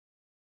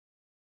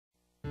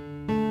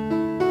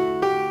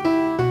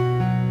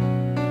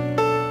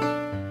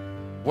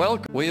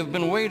Welcome. We have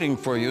been waiting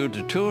for you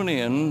to tune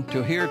in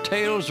to hear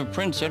tales of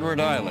Prince Edward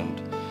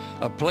Island,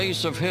 a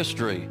place of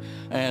history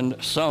and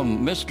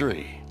some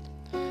mystery.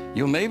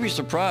 You may be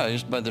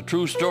surprised by the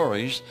true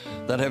stories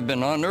that have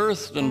been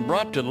unearthed and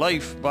brought to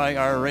life by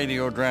our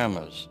radio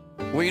dramas.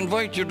 We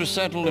invite you to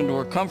settle into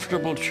a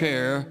comfortable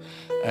chair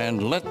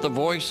and let the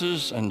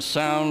voices and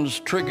sounds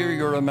trigger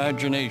your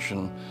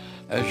imagination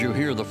as you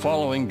hear the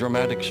following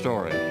dramatic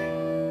story.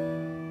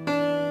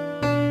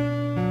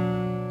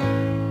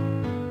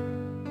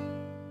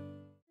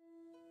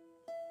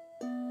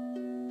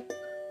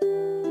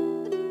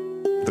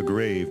 The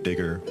Grave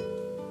Digger.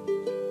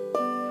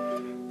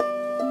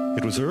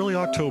 It was early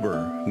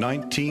October,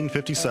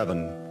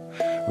 1957.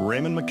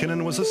 Raymond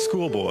McKinnon was a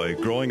schoolboy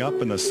growing up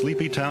in the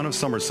sleepy town of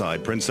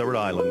Summerside, Prince Edward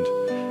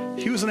Island.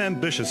 He was an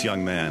ambitious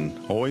young man,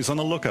 always on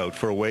the lookout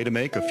for a way to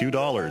make a few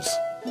dollars.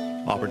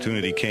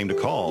 Opportunity came to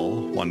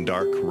call one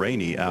dark,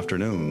 rainy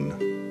afternoon.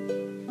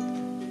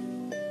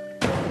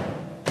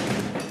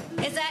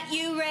 Is that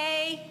you,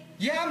 Ray?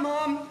 Yeah,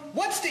 Mom.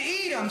 What's to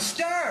eat? I'm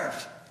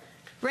starved.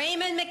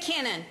 Raymond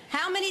McKinnon,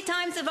 how many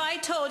times have I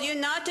told you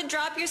not to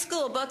drop your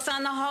school books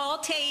on the hall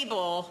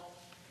table?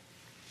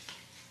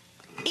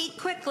 Eat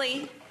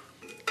quickly.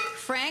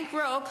 Frank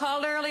Rowe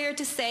called earlier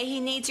to say he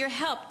needs your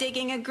help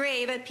digging a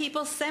grave at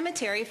People's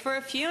Cemetery for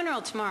a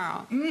funeral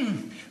tomorrow.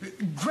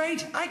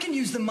 Great. I can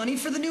use the money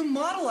for the new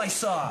model I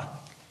saw.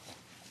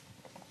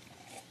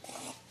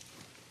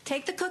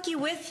 Take the cookie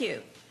with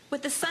you.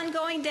 With the sun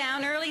going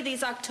down early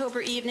these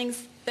October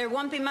evenings, there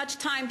won't be much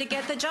time to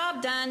get the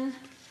job done.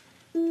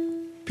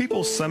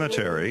 People's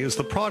Cemetery is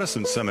the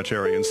Protestant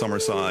cemetery in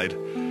Summerside.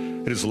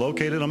 It is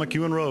located on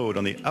McEwen Road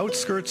on the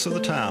outskirts of the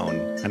town,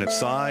 and its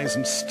size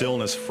and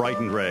stillness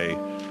frightened Ray,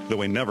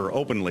 though he never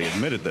openly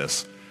admitted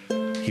this.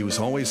 He was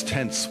always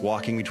tense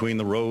walking between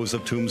the rows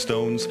of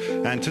tombstones,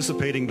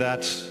 anticipating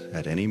that,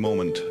 at any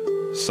moment,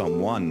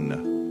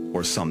 someone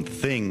or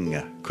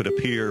something could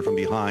appear from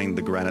behind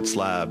the granite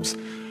slabs.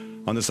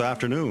 On this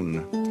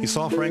afternoon, he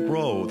saw Frank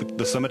Rowe,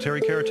 the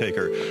cemetery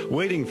caretaker,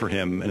 waiting for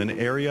him in an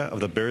area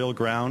of the burial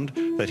ground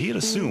that he had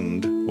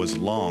assumed was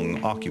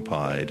long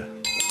occupied.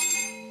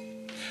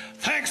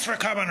 Thanks for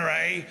coming,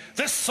 Ray.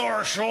 This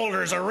sore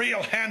shoulder's a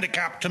real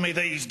handicap to me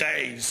these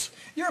days.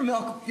 You're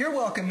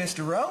welcome,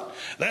 Mr. Rowe.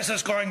 This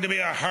is going to be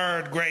a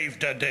hard grave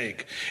to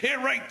dig. It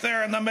right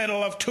there in the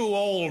middle of two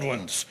old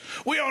ones.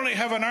 We only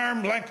have an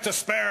arm length to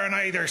spare on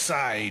either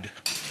side.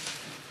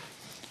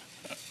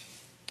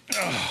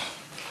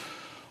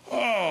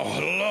 Oh,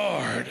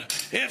 Lord.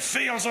 It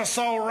feels as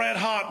though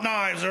red-hot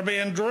knives are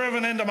being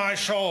driven into my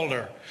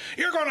shoulder.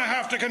 You're going to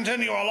have to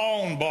continue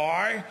alone,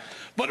 boy.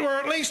 But we're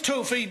at least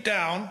 2 feet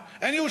down,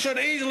 and you should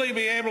easily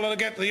be able to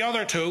get the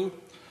other two.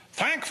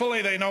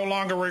 Thankfully, they no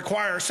longer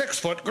require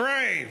 6-foot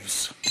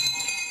graves.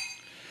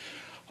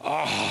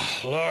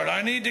 Oh, Lord,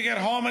 I need to get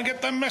home and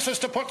get the missus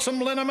to put some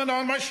liniment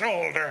on my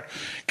shoulder.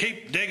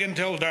 Keep digging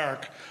till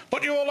dark.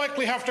 But you will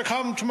likely have to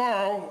come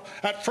tomorrow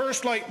at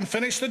first light and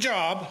finish the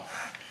job.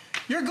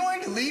 You're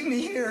going to leave me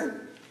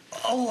here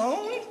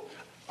alone?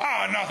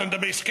 Nothing to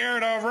be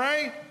scared of,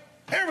 Ray.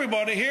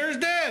 Everybody here's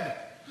dead.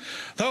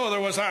 Though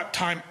there was that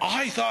time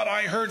I thought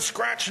I heard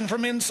scratching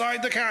from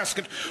inside the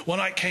casket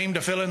when I came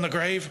to fill in the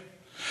grave.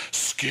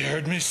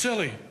 Scared me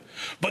silly.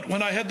 But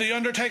when I had the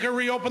undertaker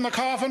reopen the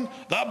coffin,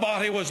 the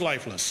body was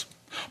lifeless.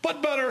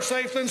 But better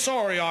safe than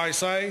sorry, I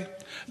say.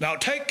 Now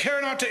take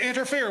care not to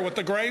interfere with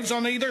the graves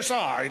on either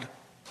side.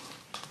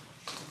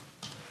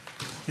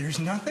 There's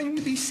nothing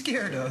to be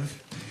scared of.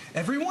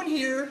 Everyone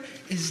here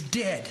is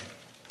dead.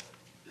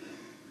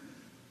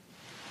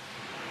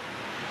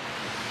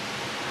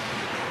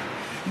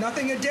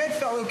 Nothing a dead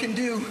fellow can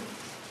do.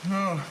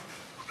 Oh.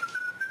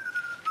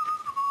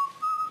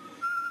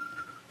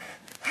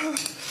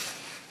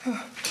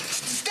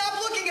 Stop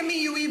looking at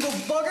me, you evil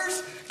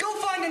buggers! Go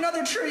find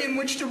another tree in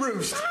which to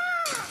roost.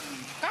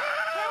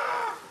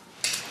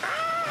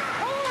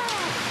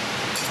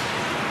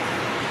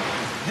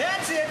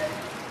 That's it.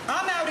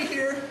 I'm out of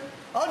here.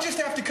 I'll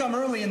just have to come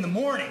early in the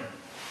morning.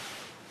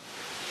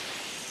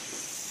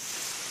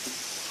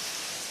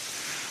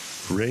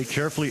 Ray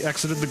carefully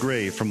exited the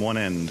grave from one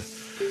end.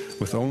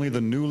 With only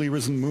the newly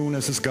risen moon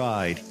as his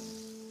guide,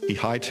 he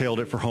hightailed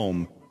it for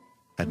home,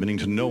 admitting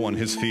to no one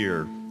his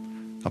fear.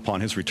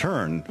 Upon his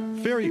return,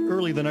 very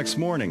early the next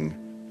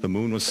morning, the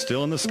moon was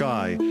still in the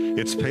sky,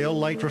 its pale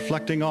light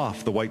reflecting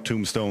off the white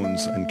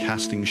tombstones and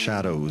casting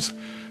shadows.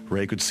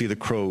 Ray could see the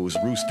crows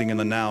roosting in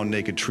the now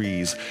naked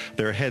trees,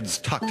 their heads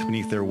tucked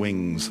beneath their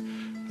wings.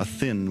 A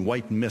thin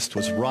white mist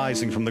was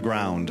rising from the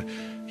ground.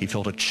 He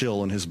felt a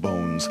chill in his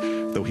bones,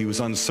 though he was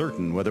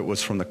uncertain whether it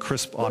was from the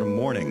crisp autumn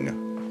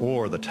morning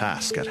or the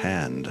task at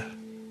hand.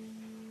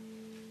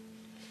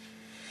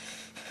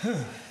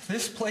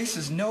 This place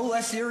is no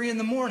less eerie in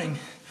the morning,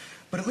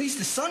 but at least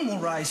the sun will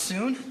rise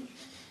soon.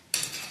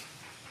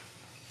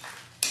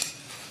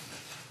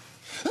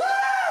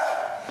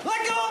 Ah!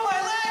 Let go of my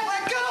leg!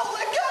 Let go!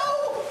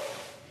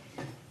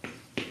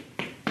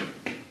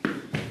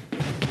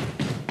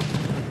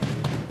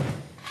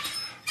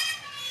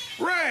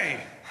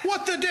 Ray,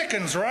 What the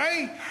dickens,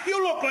 Ray?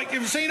 You look like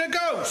you've seen a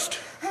ghost.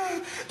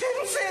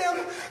 Didn't see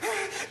him.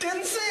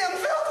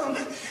 Felt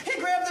him. He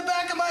grabbed the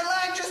back of my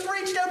leg, just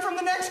reached out from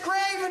the next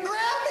grave and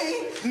grabbed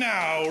me.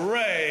 Now,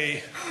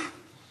 Ray.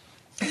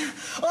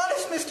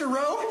 Honest, Mr.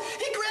 Rowe,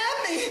 he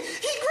grabbed me.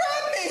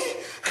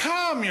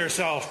 Calm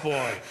yourself,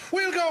 boy.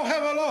 We'll go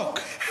have a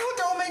look. Oh,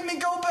 don't make me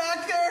go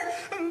back there.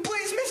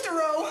 Please, Mr.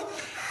 Rowe.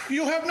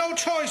 You have no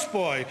choice,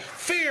 boy.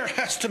 Fear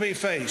has to be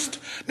faced.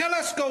 Now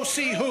let's go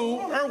see who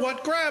or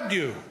what grabbed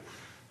you.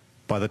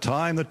 By the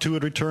time the two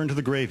had returned to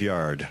the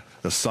graveyard,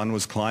 the sun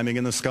was climbing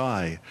in the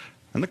sky,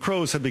 and the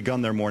crows had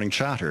begun their morning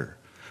chatter.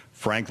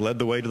 Frank led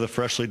the way to the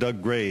freshly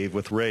dug grave,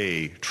 with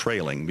Ray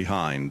trailing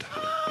behind.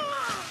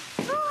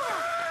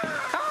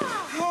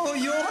 Oh,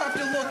 you'll have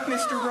to look,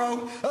 Mr.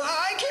 Rowe.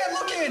 I can't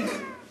look in.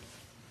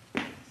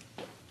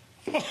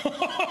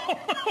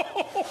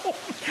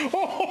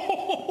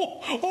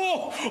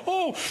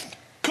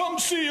 Come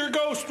see your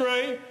ghost,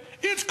 Ray.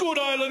 It's Good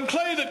Island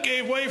clay that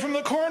gave way from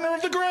the corner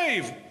of the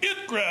grave.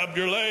 It grabbed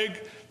your leg.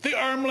 The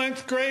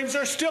arm-length graves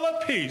are still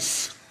at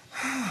peace.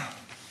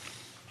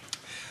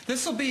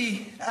 This'll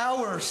be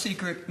our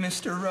secret,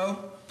 Mr. Rowe,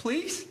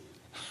 please?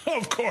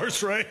 Of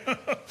course, Ray.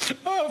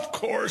 Of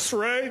course,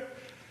 Ray.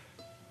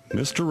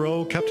 Mr.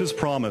 Rowe kept his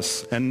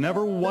promise and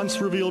never once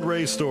revealed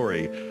Ray's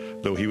story,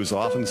 though he was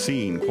often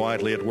seen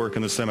quietly at work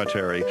in the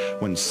cemetery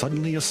when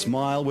suddenly a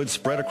smile would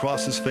spread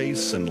across his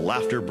face and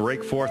laughter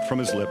break forth from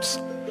his lips.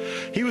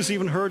 He was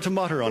even heard to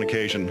mutter on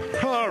occasion,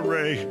 "Ah,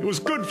 Ray, it was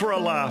good for a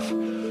laugh."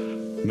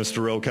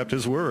 Mr. Rowe kept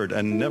his word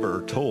and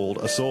never told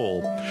a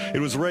soul. It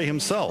was Ray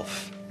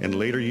himself, in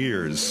later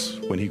years,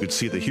 when he could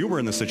see the humor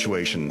in the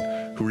situation,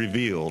 who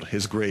revealed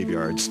his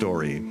graveyard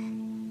story.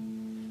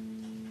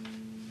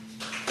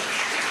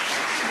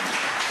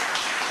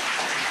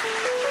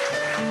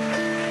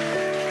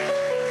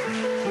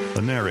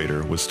 The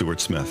narrator was Stuart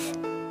Smith.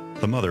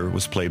 The mother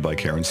was played by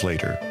Karen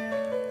Slater.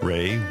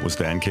 Ray was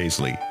Dan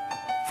Casely.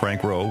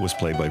 Frank Rowe was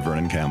played by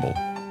Vernon Campbell.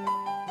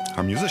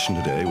 Our musician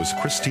today was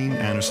Christine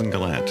Anderson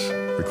Gallant.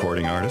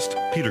 Recording artist,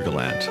 Peter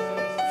Gallant.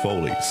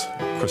 Foleys,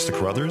 Krista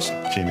Carruthers,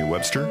 Jamie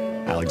Webster,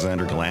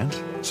 Alexander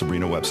Gallant,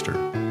 Sabrina Webster.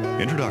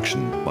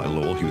 Introduction by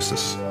Lowell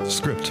Husis.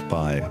 Script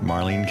by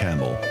Marlene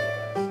Campbell.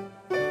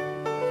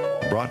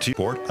 Brought to you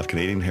by Port of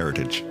Canadian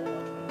Heritage.